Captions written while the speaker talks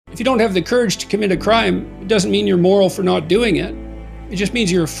you don't have the courage to commit a crime, it doesn't mean you're moral for not doing it. It just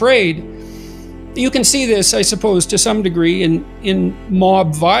means you're afraid. You can see this, I suppose, to some degree in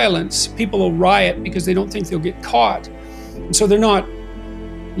mob violence. People will riot because they don't think they'll get caught. And so they're not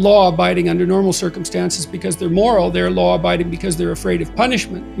law-abiding under normal circumstances because they're moral. They're law-abiding because they're afraid of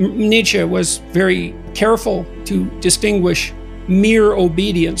punishment. Nietzsche was very careful to distinguish mere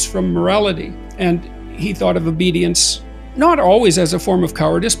obedience from morality. And he thought of obedience not always as a form of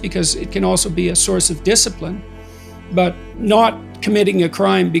cowardice, because it can also be a source of discipline, but not committing a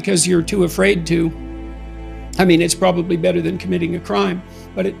crime because you're too afraid to. I mean, it's probably better than committing a crime,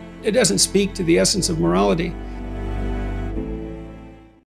 but it doesn't speak to the essence of morality.